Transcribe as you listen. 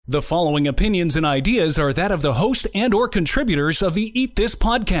The following opinions and ideas are that of the host and or contributors of the Eat This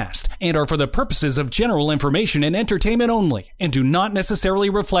podcast and are for the purposes of general information and entertainment only and do not necessarily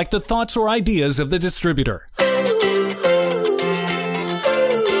reflect the thoughts or ideas of the distributor.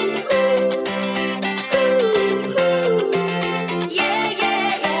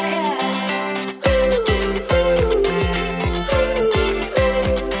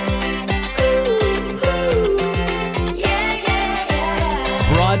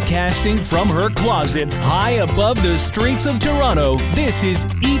 Broadcasting from her closet high above the streets of Toronto, this is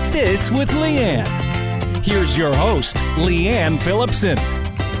Eat This with Leanne. Here's your host, Leanne Phillipson.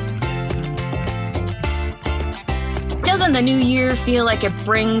 Doesn't the new year feel like it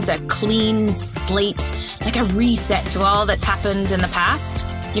brings a clean slate, like a reset to all that's happened in the past?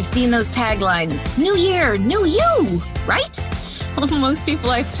 You've seen those taglines, new year, new you, right? Well, most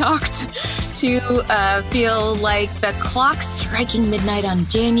people I've talked to feel like the clock striking midnight on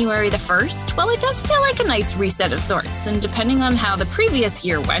January the 1st, well, it does feel like a nice reset of sorts. And depending on how the previous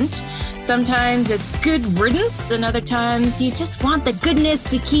year went, sometimes it's good riddance and other times you just want the goodness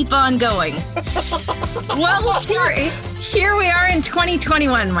to keep on going. Well, here we are in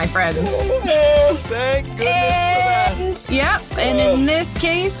 2021, my friends. Oh, thank goodness for that. Yep, and in this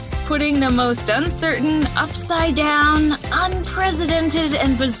case, putting the most uncertain, upside down, unprecedented,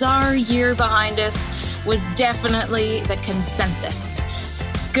 and bizarre year behind us was definitely the consensus.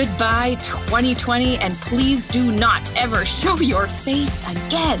 Goodbye, 2020, and please do not ever show your face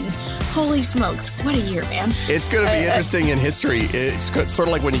again. Holy smokes, what a year, man. It's going to be interesting in history. It's sort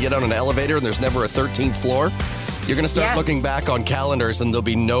of like when you get on an elevator and there's never a 13th floor. You're going to start looking back on calendars and there'll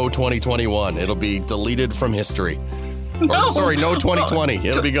be no 2021. It'll be deleted from history. No 2020.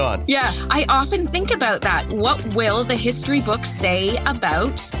 It'll be gone. Yeah, I often think about that. What will the history books say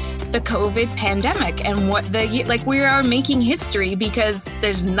about the COVID pandemic and what we are making history because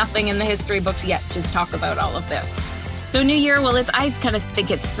there's nothing in the history books yet to talk about all of this. So New Year, well, I kind of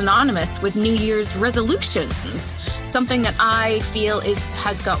think it's synonymous with New Year's resolutions, something that I feel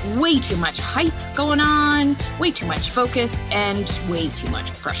has got way too much hype going on, way too much focus, and way too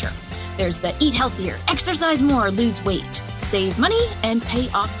much pressure. There's the eat healthier, exercise more, lose weight, save money, and pay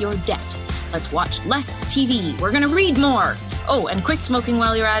off your debt. Let's watch less TV. We're going to read more. Oh, and quit smoking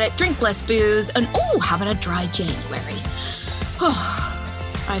while you're at it, drink less booze, and how about a dry January? Oh.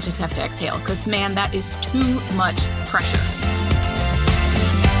 I just have to exhale because, man, that is too much pressure.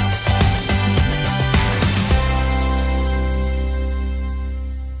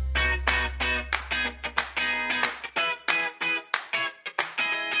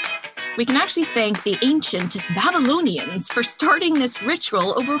 We can actually thank the ancient Babylonians for starting this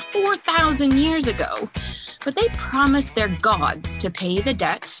ritual over 4,000 years ago. But they promised their gods to pay the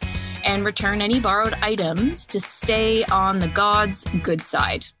debt and return any borrowed items to stay on the gods' good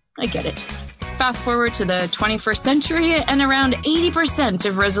side. I get it. Fast forward to the 21st century, and around 80%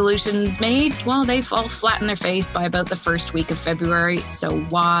 of resolutions made, well, they fall flat in their face by about the first week of February, so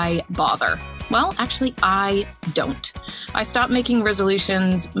why bother? Well, actually, I don't. I stopped making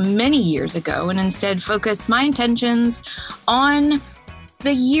resolutions many years ago and instead focused my intentions on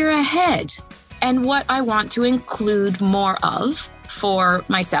the year ahead and what I want to include more of for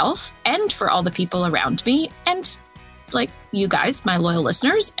myself and for all the people around me and like you guys, my loyal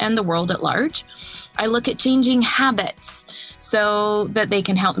listeners, and the world at large. I look at changing habits so that they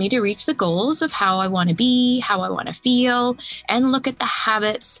can help me to reach the goals of how I want to be, how I want to feel, and look at the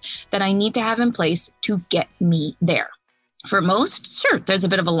habits that I need to have in place to get me there. For most, sure, there's a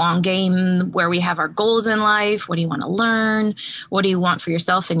bit of a long game where we have our goals in life. What do you want to learn? What do you want for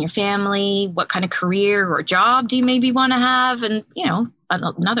yourself and your family? What kind of career or job do you maybe want to have? And,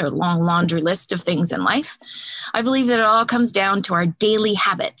 another long laundry list of things in life. I believe that it all comes down to our daily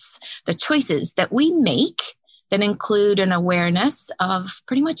habits, the choices that we make that include an awareness of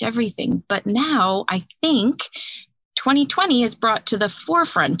pretty much everything. But now I think 2020 has brought to the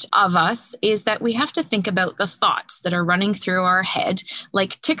forefront of us is that we have to think about the thoughts that are running through our head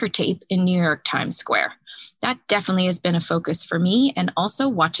like ticker tape in New York Times Square. That definitely has been a focus for me and also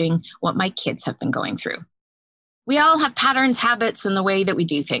watching what my kids have been going through. We all have patterns, habits, and the way that we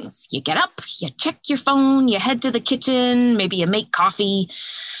do things. You get up, you check your phone, you head to the kitchen, maybe you make coffee,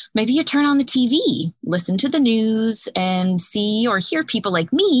 maybe you turn on the TV, listen to the news, and see or hear people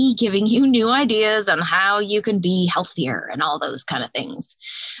like me giving you new ideas on how you can be healthier and all those kind of things.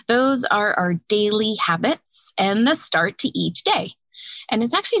 Those are our daily habits and the start to each day. And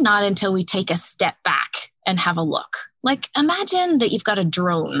it's actually not until we take a step back and have a look. Like, imagine that you've got a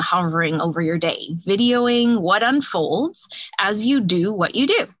drone hovering over your day, videoing what unfolds as you do what you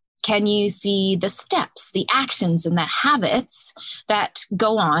do. Can you see the steps, the actions, and the habits that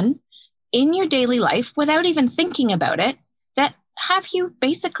go on in your daily life without even thinking about it that have you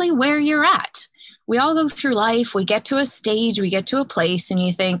basically where you're at? We all go through life, we get to a stage, we get to a place, and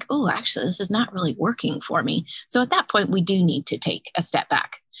you think, oh, actually, this is not really working for me. So at that point, we do need to take a step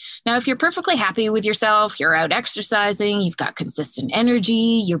back. Now, if you're perfectly happy with yourself, you're out exercising, you've got consistent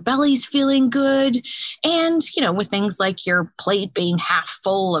energy, your belly's feeling good, and, with things like your plate being half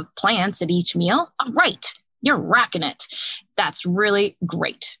full of plants at each meal, all right, you're rocking it. That's really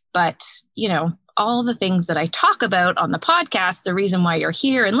great. But, all the things that I talk about on the podcast, the reason why you're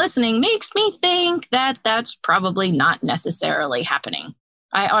here and listening makes me think that that's probably not necessarily happening.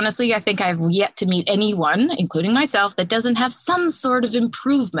 I think I've yet to meet anyone, including myself, that doesn't have some sort of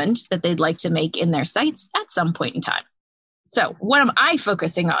improvement that they'd like to make in their sights at some point in time. So what am I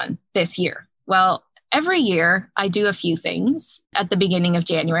focusing on this year? Well, every year I do a few things at the beginning of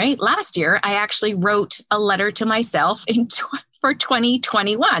January. Last year, I actually wrote a letter to myself for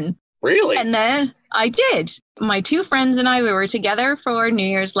 2021. Really? And then I did. My two friends and I, we were together for New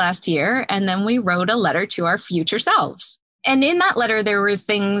Year's last year, and then we wrote a letter to our future selves. And in that letter, there were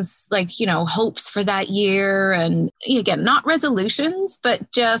things like, hopes for that year. And again, not resolutions,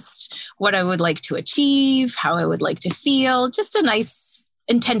 but just what I would like to achieve, how I would like to feel, just a nice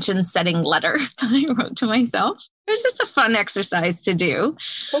intention setting letter that I wrote to myself. It was just a fun exercise to do.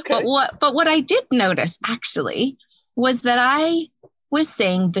 Okay. But what I did notice actually was that I was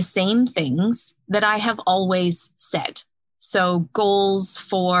saying the same things that I have always said. So goals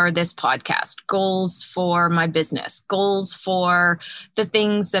for this podcast, goals for my business, goals for the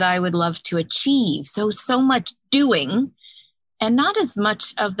things that I would love to achieve. So much doing and not as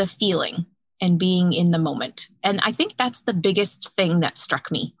much of the feeling and being in the moment. And I think that's the biggest thing that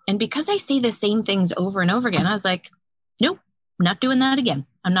struck me. And because I say the same things over and over again, I was like, nope, not doing that again.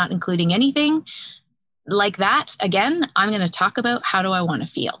 I'm not including anything like that. Again, I'm going to talk about how do I want to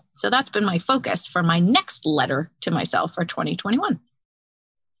feel. So that's been my focus for my next letter to myself for 2021.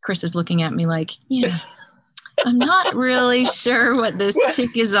 Chris is looking at me like, yeah, I'm not really sure what this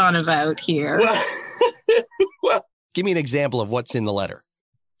chick is on about here. Well, give me an example of what's in the letter.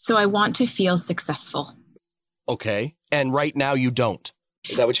 So I want to feel successful. Okay. And right now you don't.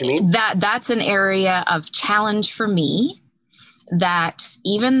 Is that what you mean? That's an area of challenge for me. That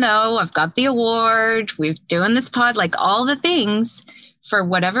even though I've got the award, we're doing this pod, like all the things, for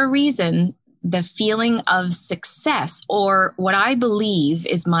whatever reason, the feeling of success, or what I believe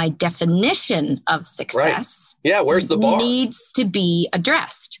is my definition of success, right. Yeah, where's the bar? Needs to be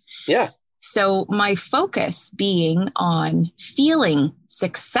addressed. Yeah. So my focus being on feeling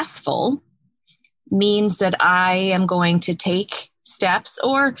successful means that I am going to take steps,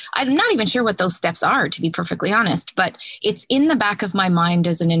 or I'm not even sure what those steps are, to be perfectly honest, but it's in the back of my mind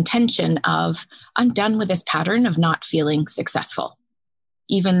as an intention of I'm done with this pattern of not feeling successful.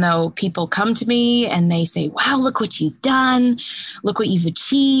 Even though people come to me and they say, wow, look what you've done, look what you've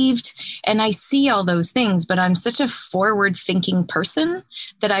achieved. And I see all those things, but I'm such a forward thinking person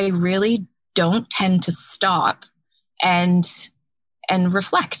that I really don't tend to stop and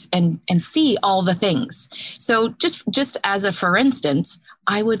reflect and see all the things. So just as a for instance,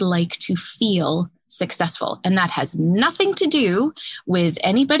 I would like to feel successful. And that has nothing to do with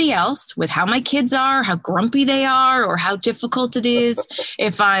anybody else, with how my kids are, how grumpy they are, or how difficult it is.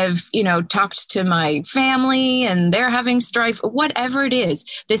 If I've, talked to my family and they're having strife, whatever it is,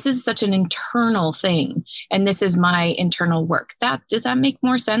 this is such an internal thing. And this is my internal work. Does that make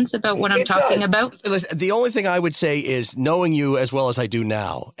more sense about what I'm talking about? Listen, the only thing I would say is knowing you as well as I do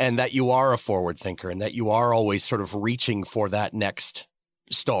now, and that you are a forward thinker and that you are always sort of reaching for that next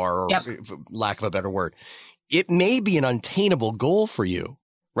star, or for lack of a better word, it may be an unattainable goal for you,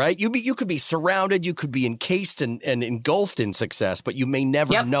 right? You could be surrounded, you could be encased and engulfed in success, but you may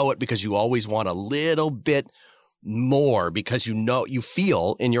never know it because you always want a little bit more, because you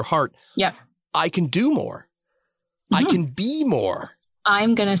feel in your heart, I can do more. I can be more.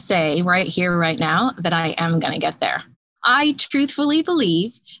 I'm going to say right here, right now, that I am going to get there. I truthfully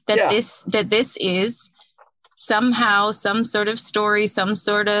believe that this is somehow some sort of story, some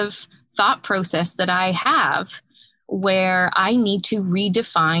sort of thought process that I have where I need to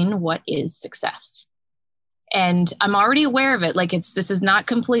redefine what is success. And I'm already aware of it. Like this is not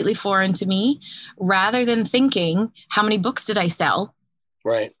completely foreign to me. Rather than thinking, how many books did I sell?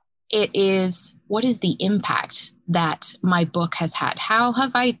 Right. It is, what is the impact that my book has had? How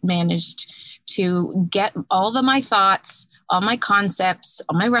have I managed to get all of my thoughts, all my concepts,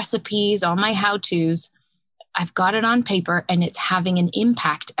 all my recipes, all my how-tos, I've got it on paper and it's having an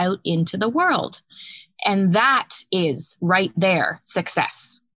impact out into the world. And that is right there,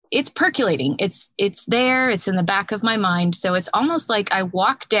 success. it's percolating. It's there. It's in the back of my mind. So it's almost like I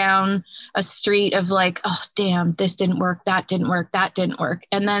walk down a street of like, oh, damn, this didn't work. That didn't work. That didn't work.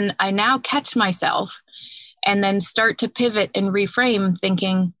 And then I now catch myself and then start to pivot and reframe,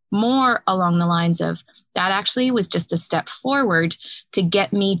 thinking more along the lines of that actually was just a step forward to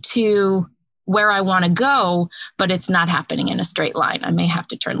get me to where I want to go, but it's not happening in a straight line. I may have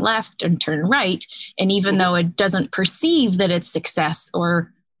to turn left and turn right. And even though it doesn't perceive that it's success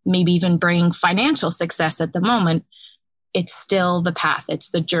or maybe even bring financial success at the moment, it's still the path. It's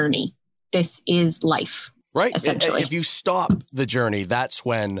the journey. This is life. Right. Essentially. If you stop the journey, that's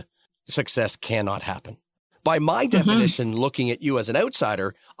when success cannot happen. By my definition, looking at you as an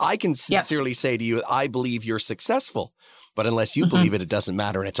outsider, I can sincerely say to you, I believe you're successful. But unless you believe it, it doesn't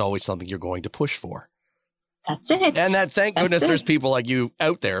matter. And it's always something you're going to push for. That's it. And that, thank goodness there's people like you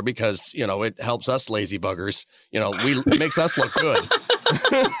out there, because, you know, it helps us lazy buggers. You know, it makes us look good.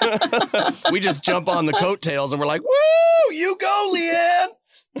 We just jump on the coattails and we're like, woo, you go, Leanne.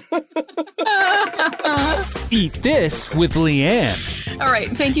 Eat This with Leanne. All right.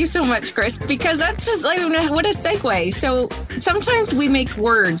 Thank you so much, Chris, because that's just like, what a segue. So sometimes we make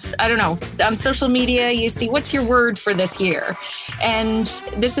words, I don't know, on social media, you see, what's your word for this year? And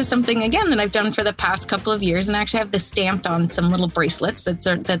this is something, again, that I've done for the past couple of years, and I actually have this stamped on some little bracelets.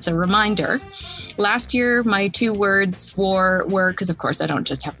 That's a reminder. Last year, my 2 words were, because of course I don't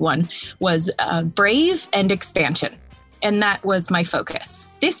just have one, was brave and expansion. And that was my focus.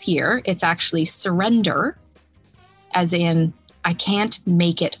 This year, it's actually surrender, as in I can't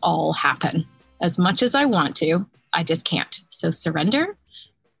make it all happen. As much as I want to, I just can't. So surrender.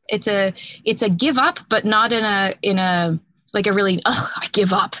 It's a give up, but not in a like a really, I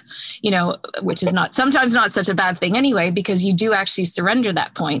give up, you know, which is sometimes not such a bad thing anyway, because you do actually surrender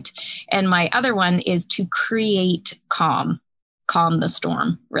that point. And my other one is to create calm the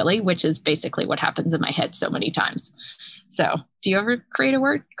storm, really, which is basically what happens in my head so many times. So do you ever create a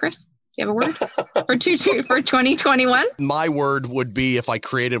word, Chris? Do you have a word for 2021? My word would be, if I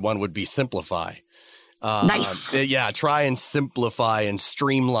created one, would be simplify. Nice. Yeah, try and simplify and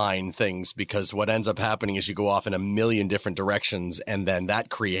streamline things, because what ends up happening is you go off in a million different directions, and then that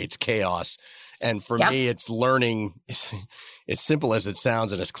creates chaos. And for me, it's learning. It's simple as it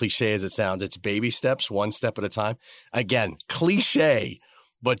sounds and as cliche as it sounds. It's baby steps, one step at a time. Again, cliche,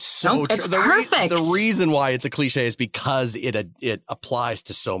 but so it's perfect. The reason why it's a cliche is because it applies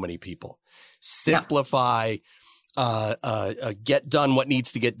to so many people. Simplify, get done what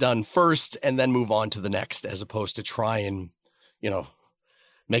needs to get done first, and then move on to the next, as opposed to try and, you know,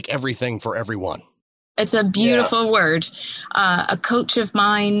 make everything for everyone. It's a beautiful word. A coach of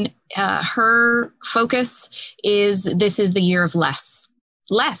mine, her focus is, this is the year of less.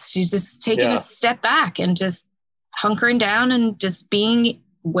 She's just taking a step back and just hunkering down and just being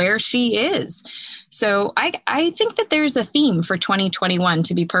where she is. So I think that there's a theme for 2021,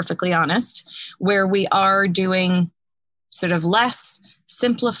 to be perfectly honest, where we are doing sort of less,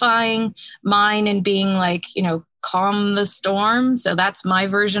 simplifying mine, and being like, you know, calm the storm. So that's my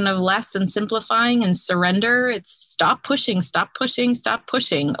version of less and simplifying. And surrender, it's stop pushing,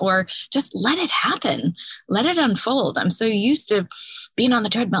 or just let it happen. Let it unfold. I'm so used to being on the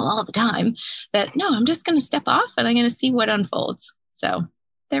treadmill all the time that no, I'm just going to step off and I'm going to see what unfolds. So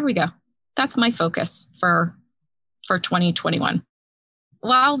there we go. That's my focus for 2021.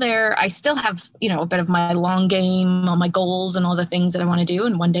 While there, I still have, you know, a bit of my long game, all my goals and all the things that I want to do.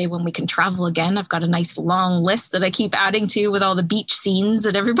 And one day when we can travel again, I've got a nice long list that I keep adding to with all the beach scenes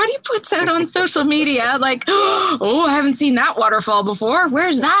that everybody puts out on social media. Like, oh, I haven't seen that waterfall before.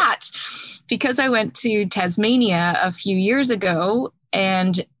 Where's that? Because I went to Tasmania a few years ago,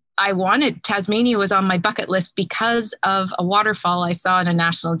 and Tasmania was on my bucket list because of a waterfall I saw in a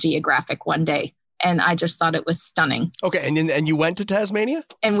National Geographic one day. And I just thought it was stunning. Okay. And you went to Tasmania?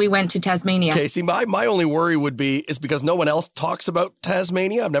 And we went to Tasmania. Okay. See, my only worry is because no one else talks about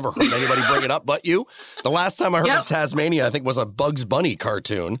Tasmania. I've never heard anybody bring it up but you. The last time I heard of Tasmania, I think, was a Bugs Bunny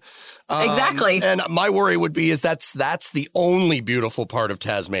cartoon. Exactly. And my worry would be that's the only beautiful part of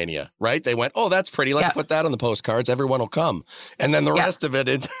Tasmania, right? They went, oh, that's pretty. Let's put that on the postcards. Everyone will come. And then the rest of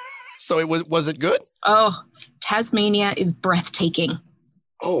it, so was it good? Oh, Tasmania is breathtaking.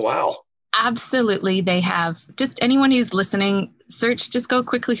 Oh, wow. Absolutely. They have, just anyone who's listening, go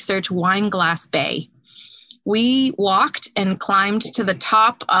quickly search Wineglass Bay. We walked and climbed to the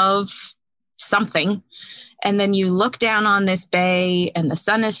top of something. And then you look down on this bay and the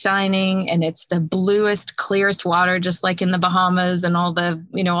sun is shining and it's the bluest, clearest water, just like in the Bahamas and all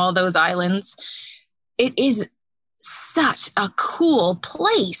those islands. It is such a cool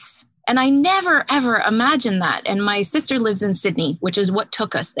place. And I never, ever imagined that. And my sister lives in Sydney, which is what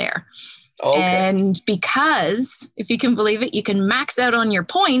took us there. Okay. And because, if you can believe it, you can max out on your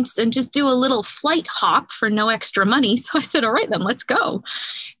points and just do a little flight hop for no extra money. So I said, all right, then let's go.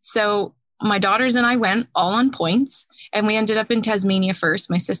 So my daughters and I went all on points, and we ended up in Tasmania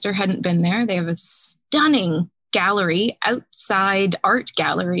first. My sister hadn't been there. They have a stunning gallery, outside art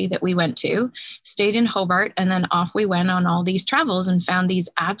gallery that we went to, stayed in Hobart, and then off we went on all these travels and found these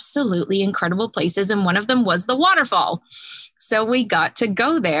absolutely incredible places. And one of them was the waterfall. So we got to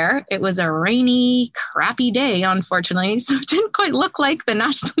go there. It was a rainy, crappy day, unfortunately. So it didn't quite look like the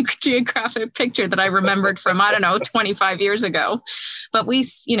National Geographic picture that I remembered from, 25 years ago. But we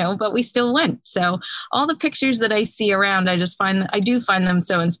still went. So all the pictures that I see around, I do find them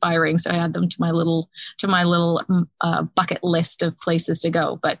so inspiring. So I add them to my little bucket list of places to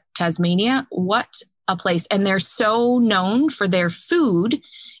go. But Tasmania, what a place. And they're so known for their food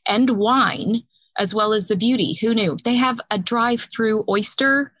and wine, as well as the beauty. Who knew? They have a drive-through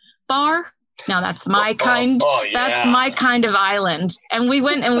oyster bar. Now that's my kind. That's my kind of island. And we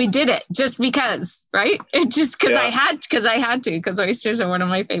went and we did it just because, right? Because I had to, because oysters are one of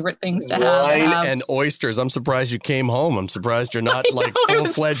my favorite things to have. Wine and oysters. I'm surprised you came home. I'm surprised you're not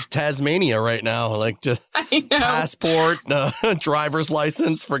full-fledged Tasmania right now. Like just passport, driver's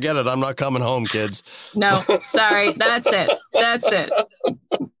license. Forget it. I'm not coming home, kids. No, sorry. That's it.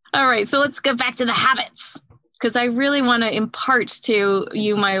 All right, so let's get back to the habits, because I really want to impart to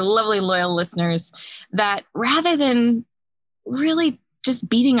you, my lovely loyal listeners, that rather than really just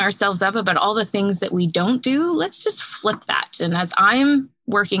beating ourselves up about all the things that we don't do, let's just flip that. And as I'm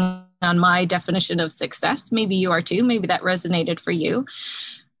working on my definition of success, maybe you are too, maybe that resonated for you,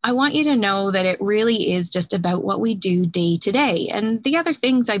 I want you to know that it really is just about what we do day to day. And the other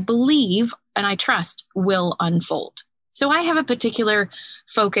things I believe and I trust will unfold. So I have a particular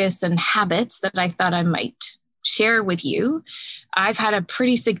focus and habits that I thought I might share with you. I've had a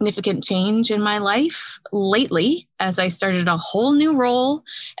pretty significant change in my life lately as I started a whole new role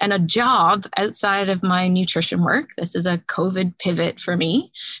and a job outside of my nutrition work. This is a COVID pivot for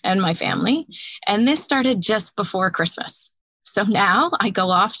me and my family. And this started just before Christmas. So now I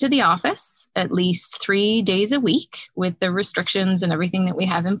go off to the office at least 3 days a week with the restrictions and everything that we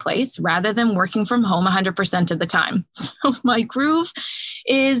have in place, rather than working from home 100% of the time. So my groove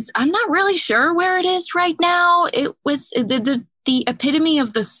is, I'm not really sure where it is right now. It was the epitome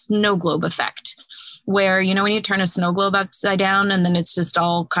of the snow globe effect, where, when you turn a snow globe upside down and then it's just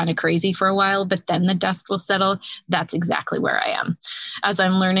all kind of crazy for a while, but then the dust will settle. That's exactly where I am, as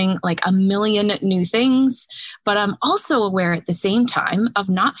I'm learning like a million new things. But I'm also aware at the same time of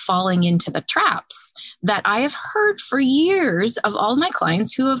not falling into the traps that I have heard for years of all my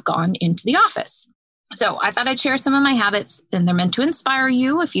clients who have gone into the office. So I thought I'd share some of my habits, and they're meant to inspire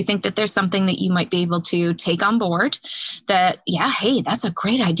you if you think that there's something that you might be able to take on board that, hey, that's a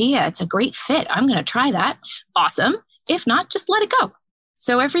great idea. It's a great fit. I'm going to try that. Awesome. If not, just let it go.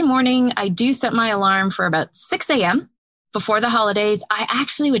 So every morning I do set my alarm for about 6 a.m. Before the holidays, I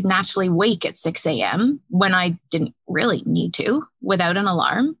actually would naturally wake at 6 a.m. when I didn't really need to without an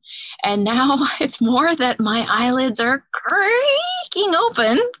alarm. And now it's more that my eyelids are creaking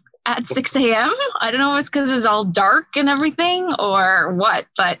open at 6 a.m. I don't know if it's because it's all dark and everything or what,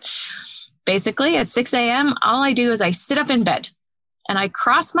 but basically at 6 a.m., all I do is I sit up in bed and I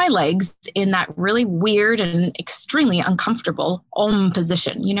cross my legs in that really weird and extremely uncomfortable Om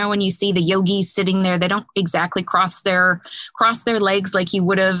position. When you see the yogis sitting there, they don't exactly cross their legs like you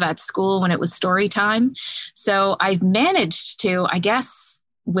would have at school when it was story time. So I've managed to, I guess,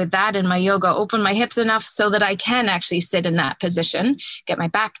 with that and my yoga, open my hips enough so that I can actually sit in that position, get my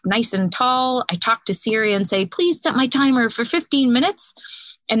back nice and tall. I talk to Siri and say, please set my timer for 15 minutes.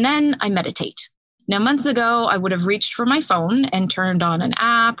 And then I meditate. Now, months ago, I would have reached for my phone and turned on an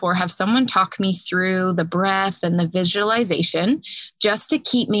app or have someone talk me through the breath and the visualization just to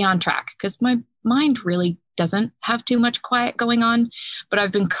keep me on track, because my mind really doesn't have too much quiet going on. But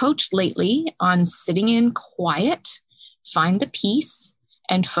I've been coached lately on sitting in quiet, find the peace,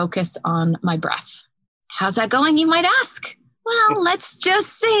 and focus on my breath. How's that going, you might ask? Well, let's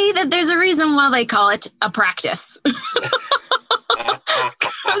just say that there's a reason why they call it a practice. Because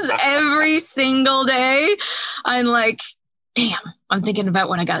every single day, I'm like, damn, I'm thinking about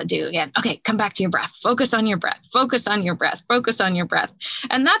what I got to do again. Okay, come back to your breath. Focus on your breath. Focus on your breath. Focus on your breath.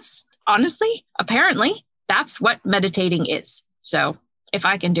 And that's honestly, apparently, that's what meditating is. So if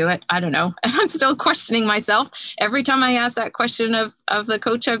I can do it, I don't know. And I'm still questioning myself. Every time I ask that question of the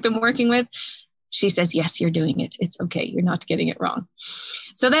coach I've been working with, She says, yes, you're doing it. It's okay. You're not getting it wrong.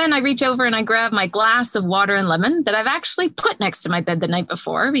 So then I reach over and I grab my glass of water and lemon that I've actually put next to my bed the night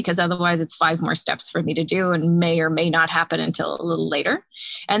before, because otherwise it's 5 more steps for me to do and may or may not happen until a little later.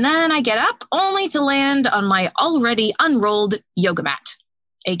 And then I get up only to land on my already unrolled yoga mat,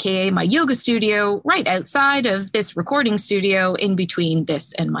 AKA my yoga studio, right outside of this recording studio in between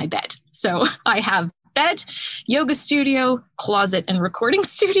this and my bed. So I have bed, yoga studio, closet, and recording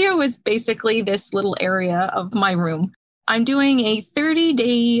studio is basically this little area of my room. I'm doing a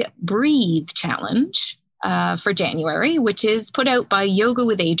 30-day breathe challenge for January, which is put out by Yoga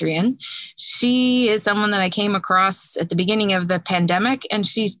with Adriene. She is someone that I came across at the beginning of the pandemic, and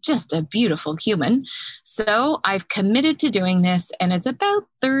she's just a beautiful human. So I've committed to doing this, and it's about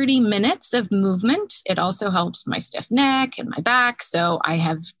 30 minutes of movement. It also helps my stiff neck and my back. So I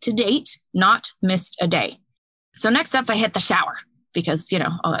have to date not missed a day. So next up, I hit the shower. Because,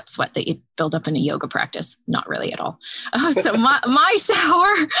 all that sweat that you build up in a yoga practice, not really at all. So my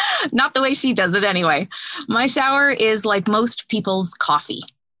shower, not the way she does it anyway. My shower is like most people's coffee.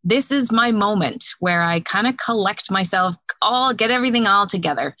 This is my moment where I kind of collect myself, get everything all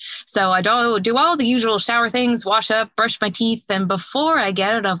together. So I do all the usual shower things, wash up, brush my teeth. And before I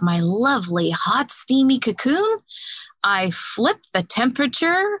get out of my lovely hot, steamy cocoon, I flip the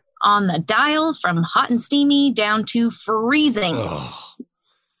temperature on the dial from hot and steamy down to freezing. Oh.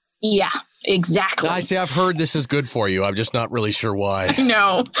 Yeah, exactly. I see. I've heard this is good for you. I'm just not really sure why.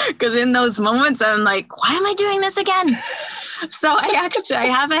 No, because in those moments, I'm like, why am I doing this again? So I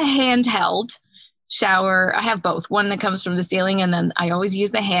have a handheld shower. I have both. One that comes from the ceiling, and then I always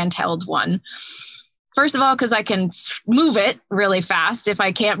use the handheld one. First of all, because I can move it really fast if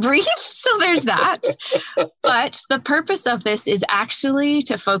I can't breathe. So there's that. But the purpose of this is actually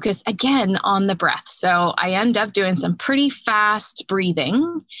to focus again on the breath. So I end up doing some pretty fast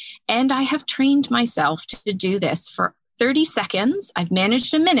breathing. And I have trained myself to do this for 30 seconds. I've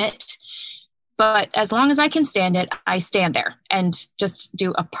managed a minute. But as long as I can stand it, I stand there and just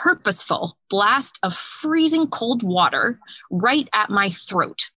do a purposeful blast of freezing cold water right at my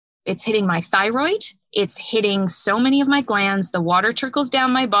throat. It's hitting my thyroid. It's hitting so many of my glands. The water trickles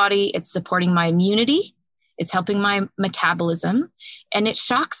down my body. It's supporting my immunity. It's helping my metabolism. And it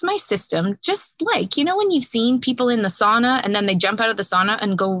shocks my system, just like, when you've seen people in the sauna and then they jump out of the sauna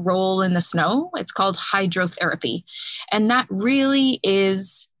and go roll in the snow. It's called hydrotherapy. And that really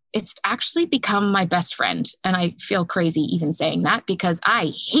is, it's actually become my best friend. And I feel crazy even saying that because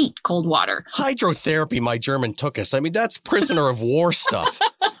I hate cold water. Hydrotherapy, my German took us. I mean, that's prisoner of war stuff.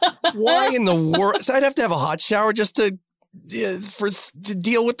 Why in the world? So I'd have to have a hot shower just to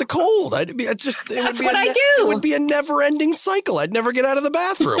deal with the cold. That's what I do. It would be a never-ending cycle. I'd never get out of the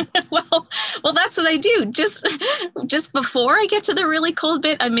bathroom. well, that's what I do. Just before I get to the really cold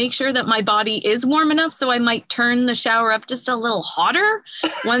bit, I make sure that my body is warm enough. So I might turn the shower up just a little hotter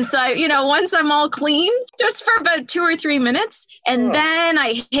once I'm all clean, just for about 2 or 3 minutes, and then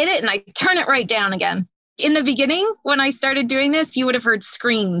I hit it and I turn it right down again. In the beginning, when I started doing this, you would have heard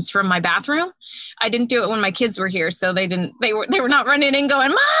screams from my bathroom. I didn't do it when my kids were here, so they were not running in going,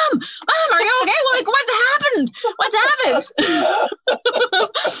 Mom, are you okay? Well, what's happened?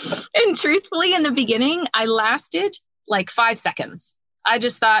 And truthfully, in the beginning, I lasted like 5 seconds. I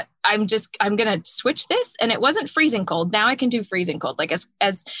just thought, I'm going to switch this. And it wasn't freezing cold. Now I can do freezing cold, like as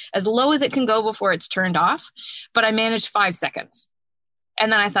low as it can go before it's turned off. But I managed 5 seconds.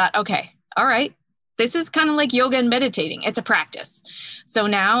 And then I thought, okay, all right. This is kind of like yoga and meditating. It's a practice. So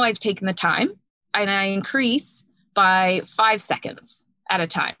now I've taken the time and I increase by 5 seconds at a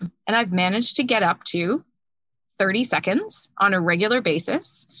time. And I've managed to get up to 30 seconds on a regular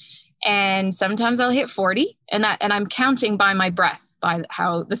basis. And sometimes I'll hit 40 and I'm counting by my breath, by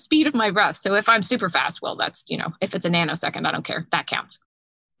how the speed of my breath. So if I'm super fast, well, that's, if it's a nanosecond, I don't care. That counts.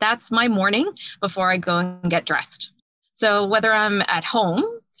 That's my morning before I go and get dressed. So whether I'm at home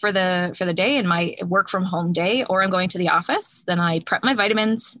for the day and my work from home day, or I'm going to the office, then I prep my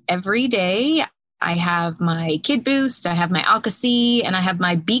vitamins every day. I have my Kid Boost, I have my Alka-C, and I have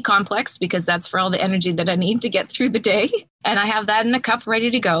my B complex because that's for all the energy that I need to get through the day. And I have that in a cup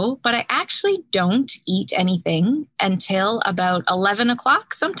ready to go. But I actually don't eat anything until about 11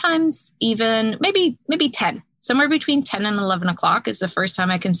 o'clock, sometimes even maybe 10. Somewhere between 10 and 11 o'clock is the first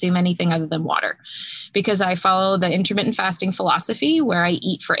time I consume anything other than water, because I follow the intermittent fasting philosophy where I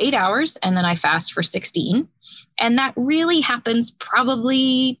eat for 8 hours and then I fast for 16. And that really happens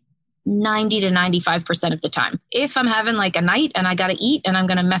probably 90 to 95% of the time. If I'm having like a night and I got to eat and I'm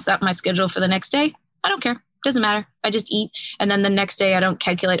going to mess up my schedule for the next day, I don't care. Doesn't matter. I just eat. And then the next day I don't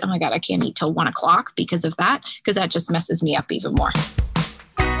calculate, oh my God, I can't eat till 1 o'clock because of that, because that just messes me up even more.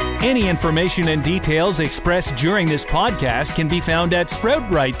 Any information and details expressed during this podcast can be found at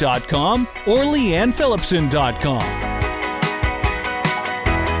sproutright.com or leannephillipson.com.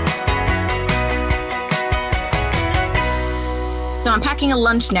 So I'm packing a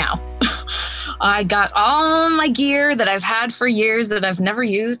lunch now. I got all my gear that I've had for years that I've never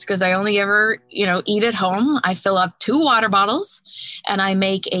used because I only ever, eat at home. I fill up 2 water bottles and I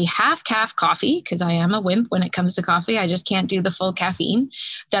make a half calf coffee because I am a wimp when it comes to coffee. I just can't do the full caffeine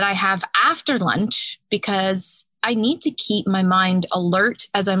that I have after lunch because I need to keep my mind alert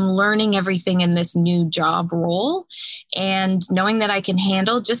as I'm learning everything in this new job role. And knowing that I can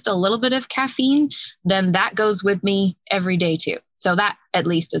handle just a little bit of caffeine, then that goes with me every day too. So that at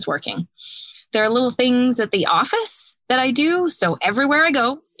least is working. There are little things at the office that I do. So everywhere I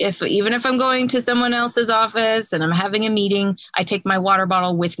go, even if I'm going to someone else's office and I'm having a meeting, I take my water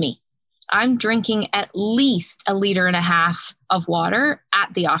bottle with me. I'm drinking at least 1.5 liters of water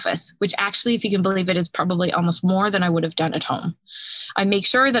at the office, which actually, if you can believe it, is probably almost more than I would have done at home. I make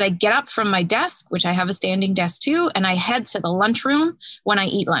sure that I get up from my desk, which I have a standing desk too, and I head to the lunchroom when I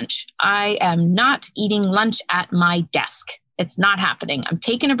eat lunch. I am not eating lunch at my desk. It's not happening. I'm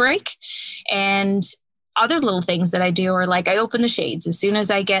taking a break. And other little things that I do are like I open the shades as soon as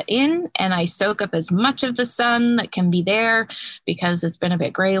I get in and I soak up as much of the sun that can be there because it's been a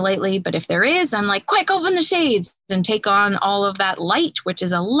bit gray lately. But if there is, I'm like, quick, open the shades and take on all of that light, which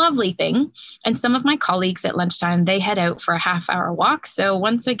is a lovely thing. And some of my colleagues at lunchtime, they head out for a half-hour walk. So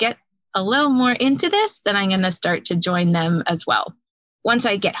once I get a little more into this, then I'm going to start to join them as well. Once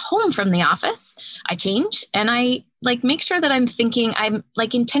I get home from the office, I change and I make sure that I'm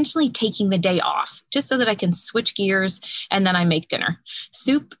intentionally taking the day off just so that I can switch gears and then I make dinner.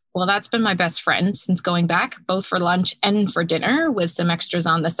 Soup, well, that's been my best friend since going back, both for lunch and for dinner with some extras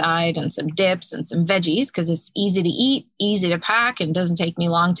on the side and some dips and some veggies because it's easy to eat, easy to pack, and doesn't take me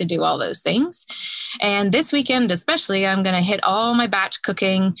long to do all those things. And this weekend, especially, I'm going to hit all my batch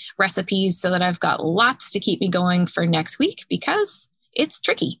cooking recipes so that I've got lots to keep me going for next week because it's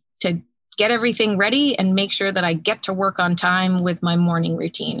tricky to get everything ready and make sure that I get to work on time with my morning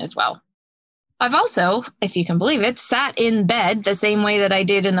routine as well. I've also, if you can believe it, sat in bed the same way that I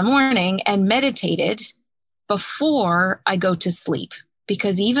did in the morning and meditated before I go to sleep.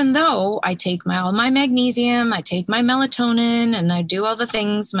 Because even though I take all my magnesium, I take my melatonin, and I do all the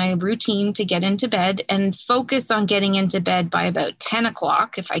things, my routine to get into bed and focus on getting into bed by about 10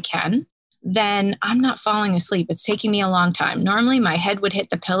 o'clock if I can, then I'm not falling asleep. It's taking me a long time. Normally my head would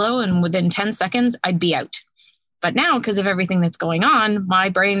hit the pillow and within 10 seconds, I'd be out. But now, because of everything that's going on, my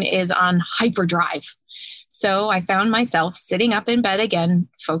brain is on hyperdrive. So I found myself sitting up in bed again,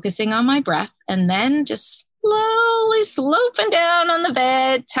 focusing on my breath, and then just slowly sloping down on the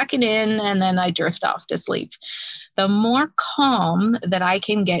bed, tucking in, and then I drift off to sleep. The more calm that I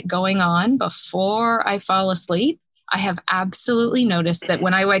can get going on before I fall asleep, I have absolutely noticed that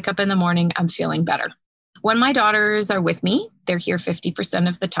when I wake up in the morning, I'm feeling better. When my daughters are with me, they're here 50%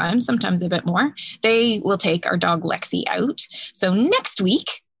 of the time, sometimes a bit more. They will take our dog Lexi out. So next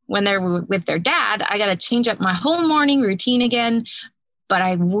week, when they're with their dad, I got to change up my whole morning routine again. But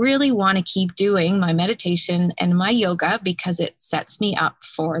I really want to keep doing my meditation and my yoga because it sets me up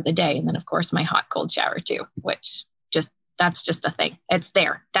for the day. And then, of course, my hot, cold shower too, which that's just a thing. It's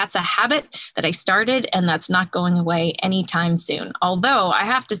there. That's a habit that I started and that's not going away anytime soon. Although I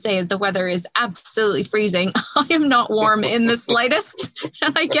have to say the weather is absolutely freezing. I am not warm in the slightest.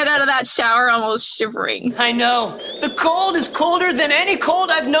 And I get out of that shower almost shivering. I know. The cold is colder than any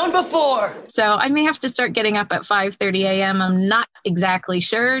cold I've known before. So I may have to start getting up at 5:30 a.m. I'm not exactly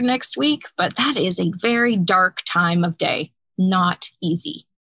sure next week, but that is a very dark time of day. Not easy.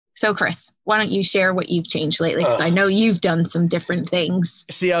 So, Chris, why don't you share what you've changed lately? Because I know you've done some different things.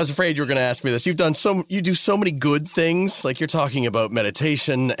 See, I was afraid you were going to ask me this. You do so many good things. Like you're talking about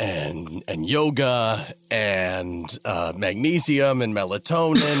meditation and yoga and magnesium and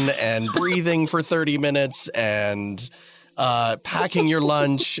melatonin and breathing for 30 minutes and packing your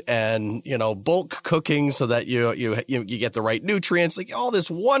lunch and, bulk cooking so that you get the right nutrients, like all this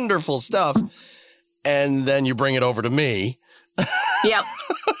wonderful stuff. And then you bring it over to me. Yep.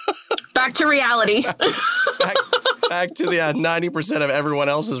 Back to reality. back to the 90% of everyone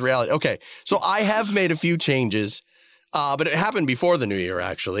else's reality. Okay, so I have made a few changes, but it happened before the new year,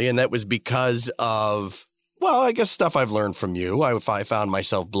 actually, and that was because of, well, I guess stuff I've learned from you. I found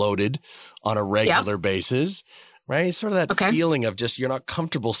myself bloated on a regular basis, right? Sort of that feeling of just you're not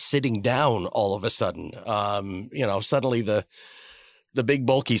comfortable sitting down all of a sudden. Suddenly the big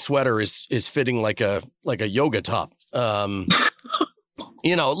bulky sweater is fitting like a yoga top.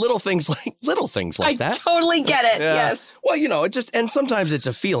 little things like that. I totally get it. Yeah. Yes. Well, and sometimes it's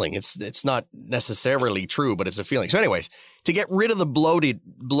a feeling. It's not necessarily true, but it's a feeling. So anyways, to get rid of the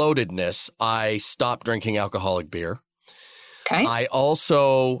bloatedness, I stopped drinking alcoholic beer. Okay. I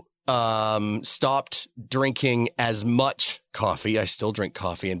also stopped drinking as much coffee. I still drink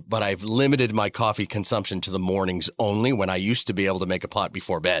coffee, but I've limited my coffee consumption to the mornings only, when I used to be able to make a pot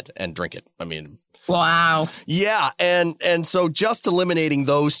before bed and drink it. I mean, wow. yeah. And so just eliminating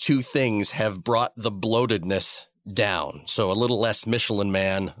those two things have brought the bloatedness down. So a little less Michelin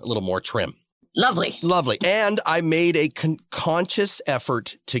Man, a little more trim. Lovely. And I made a conscious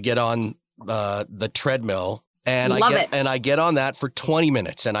effort to get on the treadmill. And I get on that for 20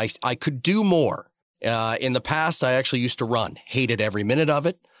 minutes, and I could do more. In the past, I actually used to run, hated every minute of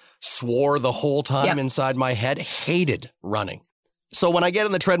it, swore the whole time inside my head, hated running. So when I get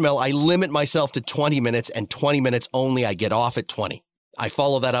on the treadmill, I limit myself to 20 minutes, and 20 minutes only. I get off at 20. I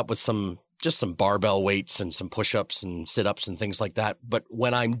follow that up with some barbell weights and some push-ups and sit-ups and things like that. But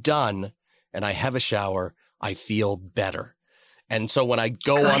when I'm done and I have a shower, I feel better. And so when I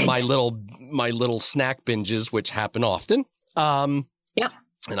go on my little snack binges, which happen often, and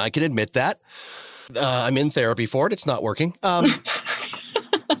I can admit that, I'm in therapy for it. It's not working.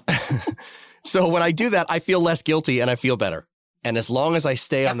 So when I do that, I feel less guilty and I feel better. And as long as I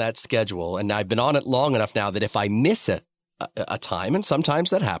stay on that schedule, and I've been on it long enough now that if I miss it a time, and sometimes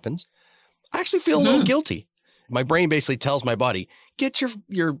that happens, I actually feel a little guilty. My brain basically tells my body, get your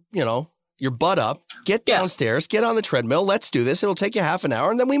butt up, get downstairs, get on the treadmill. Let's do this. It'll take you half an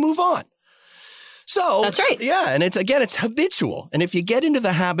hour and then we move on. So that's right. Yeah. And it's habitual. And if you get into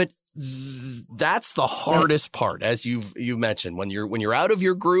the habit, that's the hardest part. As you've mentioned, when you're out of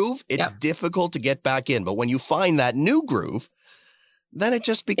your groove, it's difficult to get back in. But when you find that new groove, then it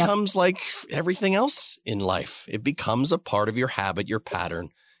just becomes like everything else in life. It becomes a part of your habit, your pattern.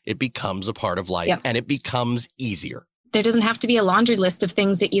 It becomes a part of life and it becomes easier. There doesn't have to be a laundry list of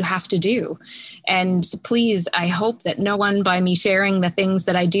things that you have to do. And please, I hope that no one, by me sharing the things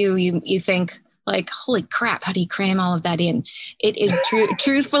that I do, you think like, holy crap, how do you cram all of that in? It is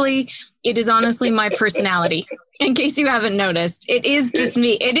truthfully, it is honestly my personality. In case you haven't noticed, it is just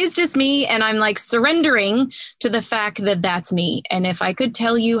me. It is just me. And I'm like surrendering to the fact that that's me. And if I could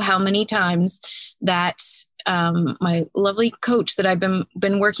tell you how many times that my lovely coach that I've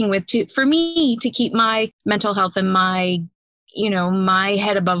been working with for me to keep my mental health and my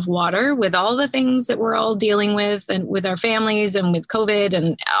head above water with all the things that we're all dealing with and with our families and with COVID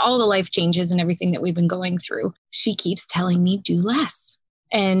and all the life changes and everything that we've been going through. She keeps telling me do less.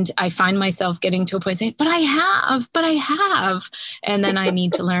 And I find myself getting to a point saying, but I have. And then I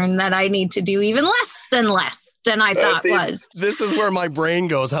need to learn that I need to do even less than I thought was. This is where my brain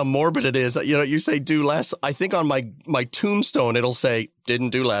goes, how morbid it is. You say do less. I think on my tombstone, it'll say,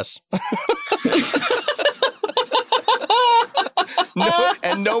 didn't do less.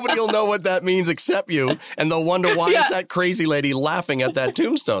 And nobody will know what that means except you. And they'll wonder, why is that crazy lady laughing at that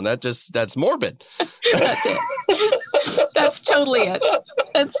tombstone? That's morbid. That's it. That's totally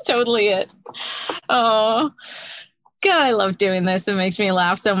it. Oh, God, I love doing this. It makes me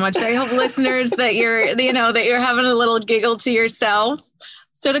laugh so much. I hope listeners that you're having a little giggle to yourself.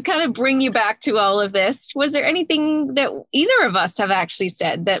 So to kind of bring you back to all of this, was there anything that either of us have actually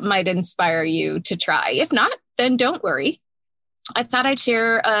said that might inspire you to try? If not, then don't worry. I thought I'd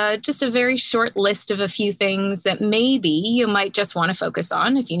share just a very short list of a few things that maybe you might just want to focus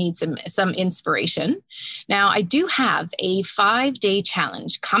on if you need some inspiration. Now, I do have a 5-day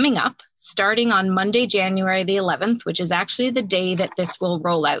challenge coming up starting on Monday, January the 11th, which is actually the day that this will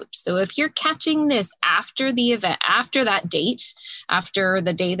roll out. So if you're catching this after the event, after that date, after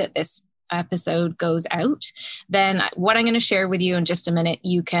the day that this episode goes out, then what I'm going to share with you in just a minute,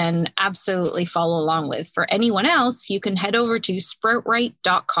 you can absolutely follow along with. For anyone else, you can head over to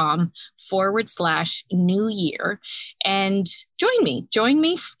sproutright.com/new year and join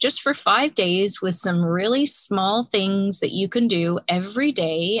me just for 5 days with some really small things that you can do every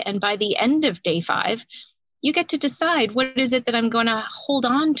day. And by the end of day 5, you get to decide, what is it that I'm going to hold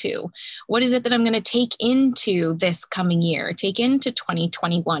on to? What is it that I'm going to take into this coming year, take into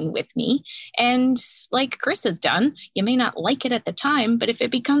 2021 with me? And like Chris has done, you may not like it at the time, but if it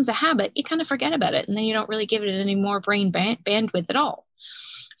becomes a habit, you kind of forget about it. And then you don't really give it any more brain bandwidth at all.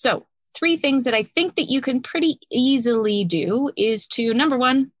 So 3 things that I think that you can pretty easily do is to, number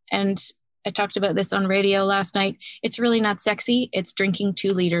one, and I talked about this on radio last night, it's really not sexy. It's drinking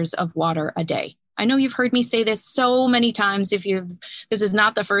 2 liters of water a day. I know you've heard me say this so many times. This is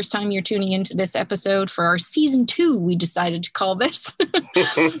not the first time you're tuning into this episode for our season 2, we decided to call this.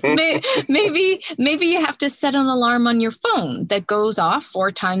 maybe you have to set an alarm on your phone that goes off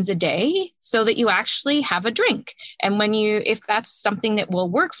 4 times a day so that you actually have a drink. And if that's something that will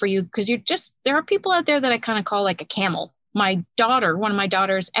work for you, because there are people out there that I kind of call like a camel. One of my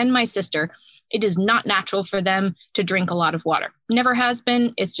daughters and my sister, it is not natural for them to drink a lot of water. Never has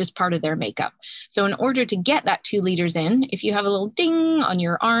been. It's just part of their makeup. So in order to get that 2 liters in, if you have a little ding on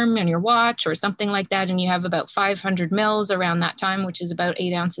your arm, on your watch or something like that, and you have about 500 mils around that time, which is about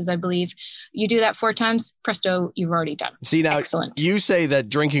 8 ounces, I believe, you do that 4 times, presto, you've already done. See, now, excellent. You say that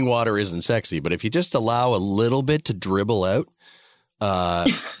drinking water isn't sexy, but if you just allow a little bit to dribble out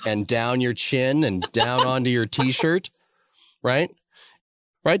and down your chin and down onto your T-shirt, right?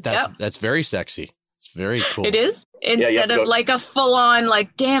 Right. That's very sexy. It's very cool. It is. Instead of like a full on,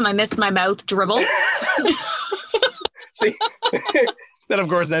 like, damn, I missed my mouth dribble. See, then of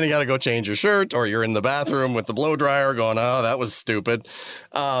course, you got to go change your shirt, or you're in the bathroom with the blow dryer going, oh, that was stupid.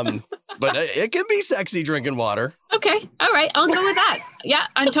 But it can be sexy drinking water. Okay. All right. I'll go with that. Yeah,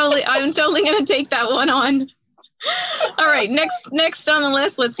 I'm totally going to take that one on. All right, next on the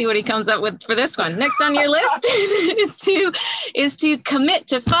list, let's see what he comes up with for this one. Next on your list is to commit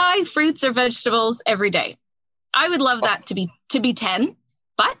to 5 fruits or vegetables every day. I would love that to be 10,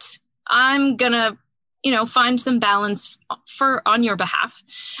 but I'm gonna, find some balance on your behalf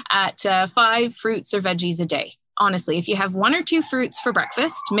at 5 fruits or veggies a day. Honestly, if you have 1 or 2 fruits for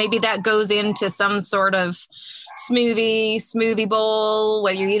breakfast, maybe that goes into some sort of smoothie bowl,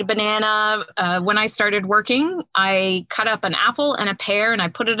 whether you eat a banana. When I started working, I cut up an apple and a pear and I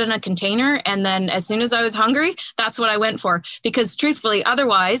put it in a container. And then as soon as I was hungry, that's what I went for. Because truthfully,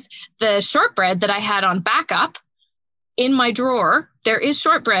 otherwise, the shortbread that I had on backup in my drawer, there is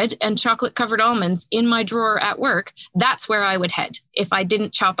shortbread and chocolate covered almonds in my drawer at work. That's where I would head if I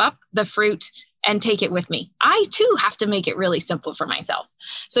didn't chop up the fruit and take it with me. I too have to make it really simple for myself.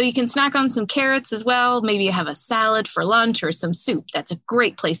 So you can snack on some carrots as well. Maybe you have a salad for lunch or some soup. That's a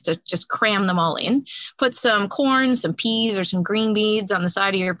great place to just cram them all in. Put some corn, some peas, or some green beans on the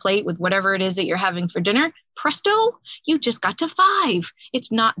side of your plate with whatever it is that you're having for dinner. Presto, you just got to 5.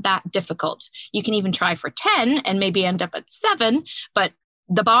 It's not that difficult. You can even try for 10 and maybe end up at 7, but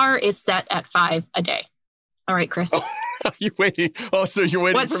the bar is set at 5 a day. All right, Chris. You waiting? Oh, so you're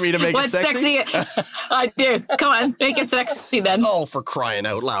waiting for me to make it sexy? I do. Come on, make it sexy then. Oh, for crying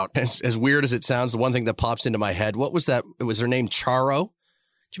out loud. As weird as it sounds, the one thing that pops into my head, what was that? It was her name Charo. Do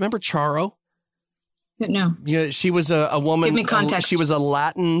you remember Charo? No. Yeah, she was a woman. Give me context. She was a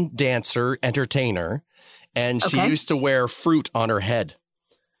Latin dancer, entertainer, and she used to wear fruit on her head.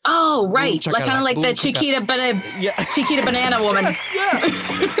 Oh, right. Like kind of like the Chiquita banana woman. Yeah,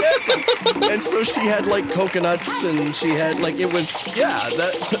 exactly. And so she had like coconuts and she had like, it was,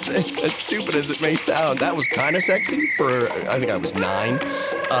 as stupid as it may sound, that was kind of sexy for, I think I was 9. Okay.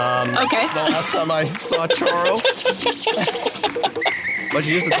 The last time I saw Charo. But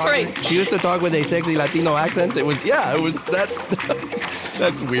she used to talk with a sexy Latino accent. It was that.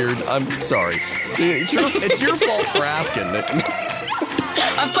 That's weird. I'm sorry. It's your fault for asking.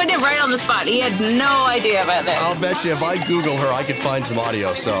 I'm putting him right on the spot. He had no idea about this. I'll bet you if I Google her, I could find some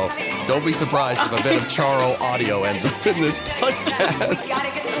audio. So don't be surprised if a bit of Charo audio ends up in this podcast.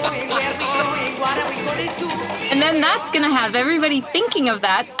 And then that's going to have everybody thinking of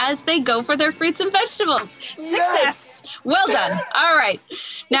that as they go for their fruits and vegetables. Success! Yes. Well done. All right.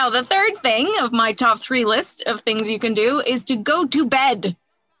 Now, the third thing of my top 3 list of things you can do is to go to bed.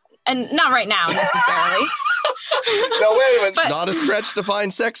 And not right now, necessarily. No, wait a minute. But, not a stretch to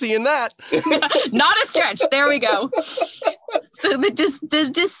find sexy in that. Not a stretch. There we go. So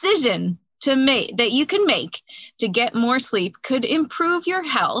the decision that you can make to get more sleep could improve your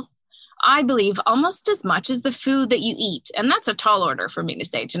health, I believe, almost as much as the food that you eat. And that's a tall order for me to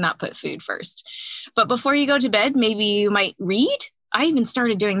say, to not put food first. But before you go to bed, maybe you might read. I even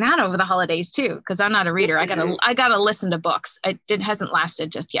started doing that over the holidays too, because I'm not a reader. I gotta listen to books. It hasn't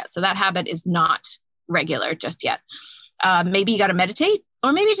lasted just yet. So that habit is not regular just yet. Maybe you got to meditate,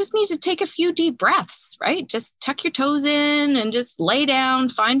 or maybe you just need to take a few deep breaths, right? Just tuck your toes in and just lay down,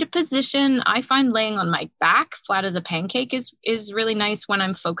 find a position. I find laying on my back flat as a pancake is really nice when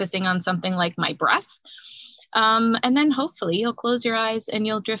I'm focusing on something like my breath. And then hopefully you'll close your eyes and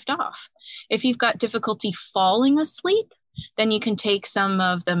you'll drift off. If you've got difficulty falling asleep, then you can take some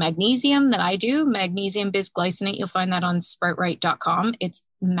of the magnesium that I do, magnesium bisglycinate. You'll find that on sproutright.com. It's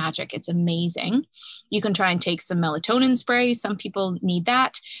magic. It's amazing. You can try and take some melatonin spray. Some people need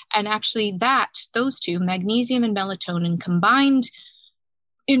that. And actually those two, magnesium and melatonin combined,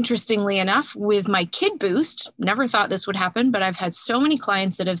 interestingly enough, with my Kid Boost, never thought this would happen, but I've had so many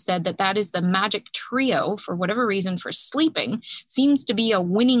clients that have said that that is the magic trio, for whatever reason, for sleeping, seems to be a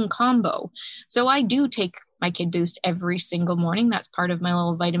winning combo. So I do take my Kid Boost every single morning. That's part of my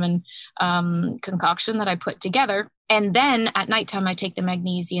little vitamin concoction that I put together. And then at nighttime, I take the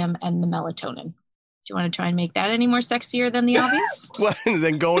magnesium and the melatonin. Do you want to try and make that any more sexier than the obvious? Well,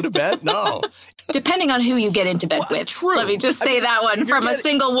 then going to bed? No. Depending on who you get into bed with. True. Let me just say that one from a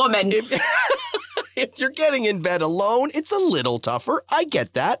single woman. If you're getting in bed alone, it's a little tougher. I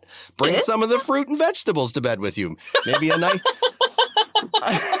get that. Bring some of the fruit and vegetables to bed with you. Maybe a night.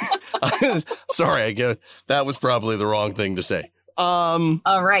 Sorry, that was probably the wrong thing to say.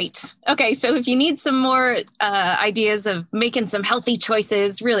 All right. Okay. So if you need some more ideas of making some healthy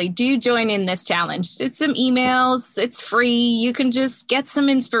choices, really do join in this challenge. It's some emails. It's free. You can just get some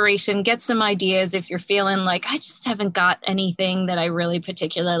inspiration, get some ideas if you're feeling like, I just haven't got anything that I really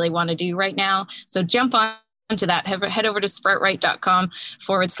particularly want to do right now. So jump on to that. Head over to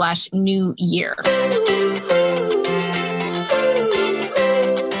sproutright.com/new year.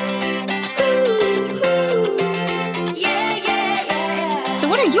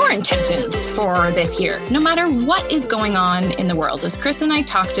 What are your intentions for this year? No matter what is going on in the world, as Chris and I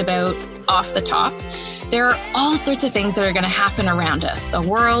talked about off the top, there are all sorts of things that are going to happen around us. The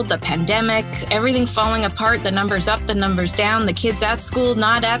world, the pandemic, everything falling apart, the numbers up, the numbers down, the kids at school,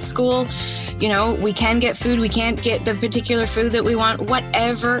 not at school. You know, we can get food, we can't get the particular food that we want.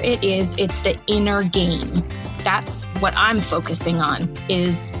 Whatever it is, it's the inner game. That's what I'm focusing on,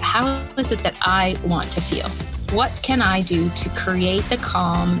 is how is it that I want to feel? What can I do to create the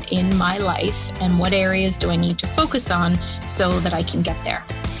calm in my life, and what areas do I need to focus on so that I can get there?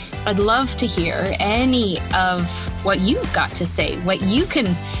 I'd love to hear any of what you've got to say, what you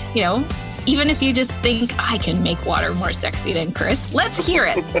can, even if you just think I can make water more sexy than Chris, let's hear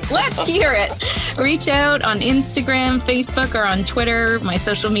it. Let's hear it. Reach out on Instagram, Facebook, or on Twitter. My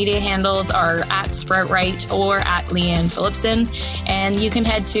social media handles are at SproutRight or at Leanne Phillipson. And you can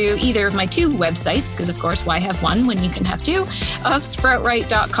head to either of my two websites, because of course, why have one when you can have two, of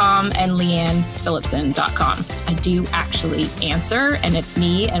sproutright.com and leannephillipson.com. I do actually answer, and it's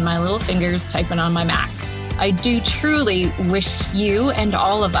me and my little fingers typing on my Mac. I do truly wish you and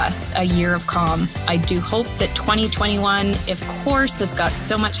all of us a year of calm. I do hope that 2021, of course, has got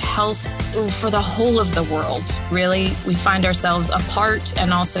so much health for the whole of the world. Really, we find ourselves apart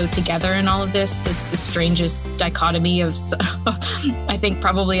and also together in all of this. It's the strangest dichotomy of, I think,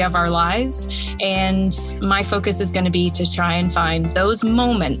 probably of our lives. And my focus is going to be to try and find those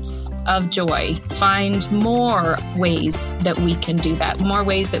moments of joy, find more ways that we can do that, more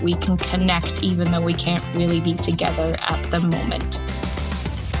ways that we can connect, even though we can't really be together at the moment.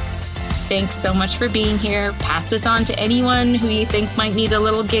 Thanks so much for being here. Pass this on to anyone who you think might need a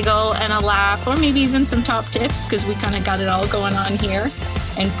little giggle and a laugh, or maybe even some top tips, because we kind of got it all going on here.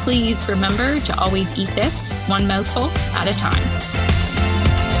 And please remember to always eat this one mouthful at a time.